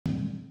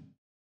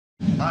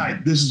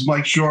Hi, this is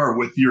Mike Shorr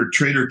with your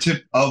trader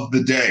tip of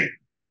the day.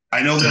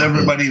 I know that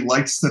everybody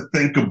likes to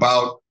think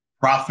about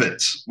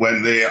profits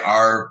when they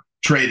are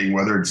trading,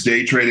 whether it's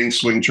day trading,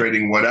 swing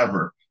trading,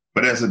 whatever.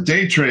 But as a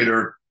day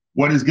trader,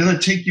 what is going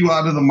to take you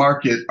out of the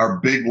market are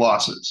big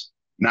losses,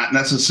 not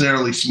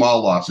necessarily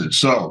small losses.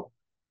 So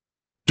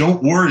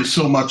don't worry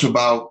so much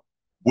about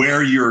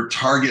where your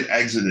target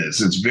exit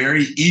is. It's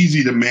very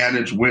easy to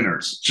manage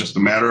winners. It's just a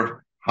matter of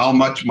how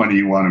much money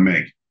you want to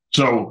make.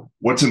 So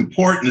what's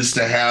important is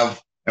to have,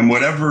 and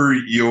whatever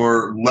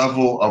your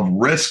level of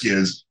risk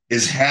is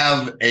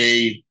have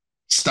a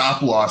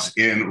stop loss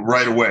in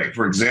right away.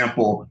 For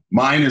example,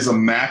 mine is a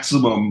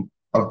maximum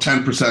of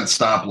 10%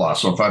 stop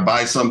loss. So if I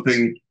buy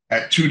something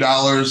at $2,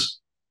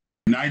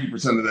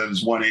 90% of that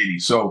is 180.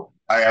 So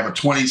I have a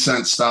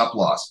 20-cent stop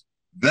loss.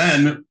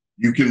 Then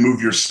you can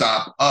move your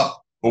stop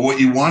up. But what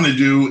you want to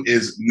do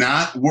is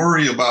not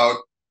worry about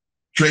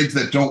trades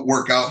that don't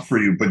work out for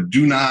you, but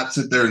do not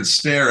sit there and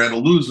stare at a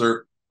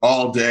loser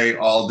all day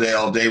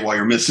while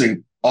you're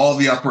missing all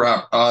the upper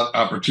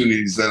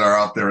opportunities that are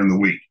out there in the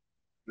week.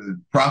 The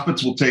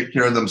profits will take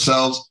care of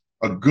themselves.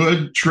 A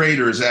good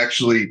trader is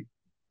actually,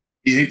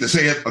 you hate to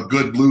say it, a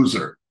good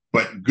loser,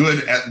 but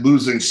good at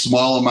losing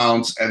small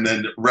amounts and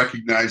then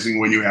recognizing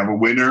when you have a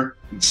winner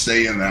and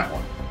stay in that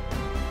one.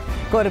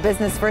 Go to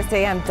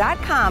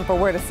businessfirstam.com for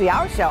where to see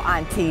our show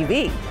on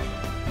TV.